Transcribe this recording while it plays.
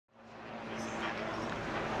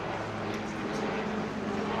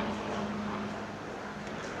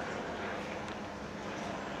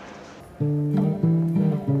I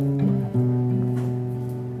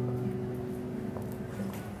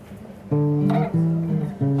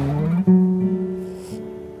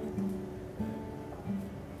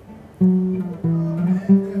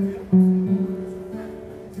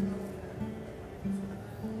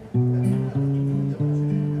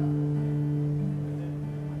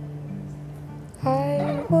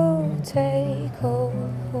will take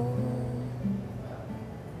over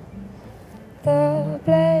the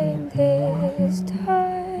blame this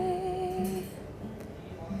time,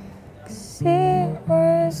 'cause it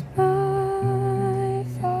was my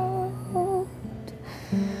fault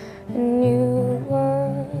and you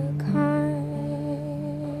were kind.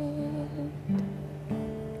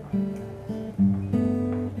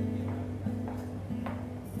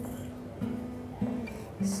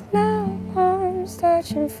 'Cause now I'm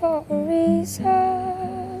searching for a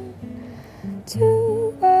reason to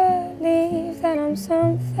believe that I'm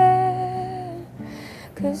something,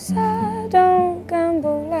 'cause I don't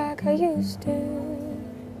gamble like I used to,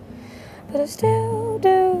 but I still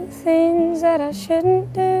do things that I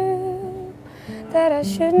shouldn't do, that I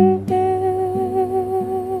shouldn't do.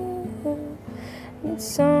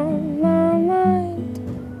 It's on my mind,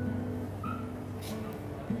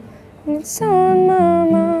 it's on my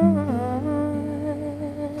mind.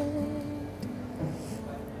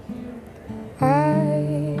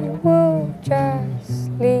 I will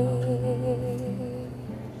just leave,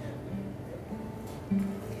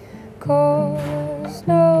 'cause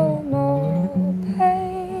no more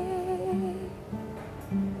pain,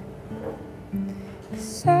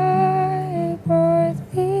 'cause I brought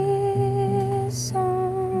this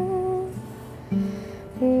on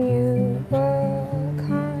and you were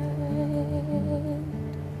kind.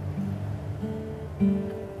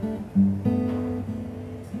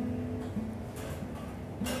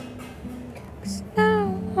 'Cause now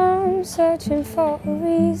I'm searching for a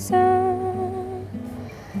reason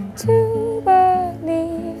to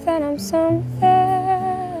believe that I'm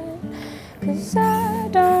something, 'cause I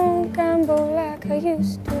don't gamble like I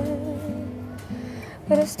used to,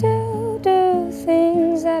 but I still do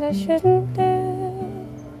things that I shouldn't do,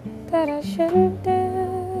 that I shouldn't do.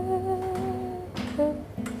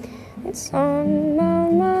 It's on my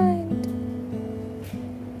mind,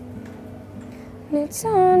 it's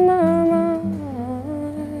on my mind.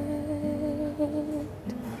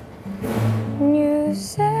 You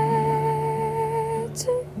said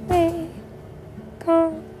to me,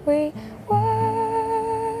 can't we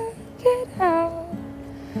work it out?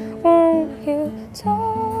 Won't you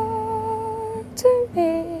talk to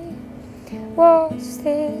me? What's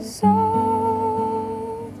this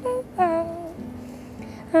all about?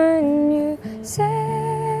 And you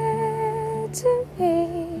said to me,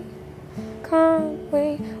 can't we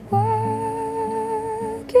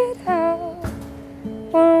work it out?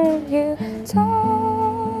 Won't you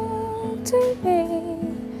talk to me?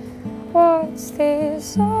 What's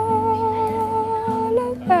this all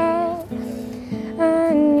about?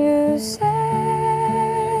 And you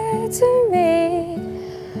said to me,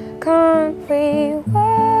 can't we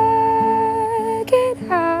work it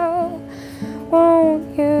out? Won't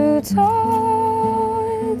you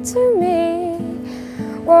talk to me?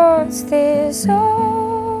 What's this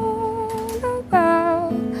all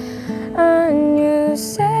about? And you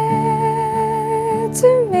said to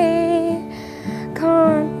me,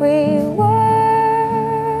 can't we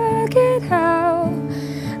work it out?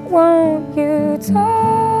 Won't you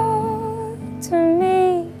talk to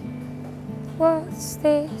me? What's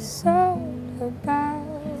this all about?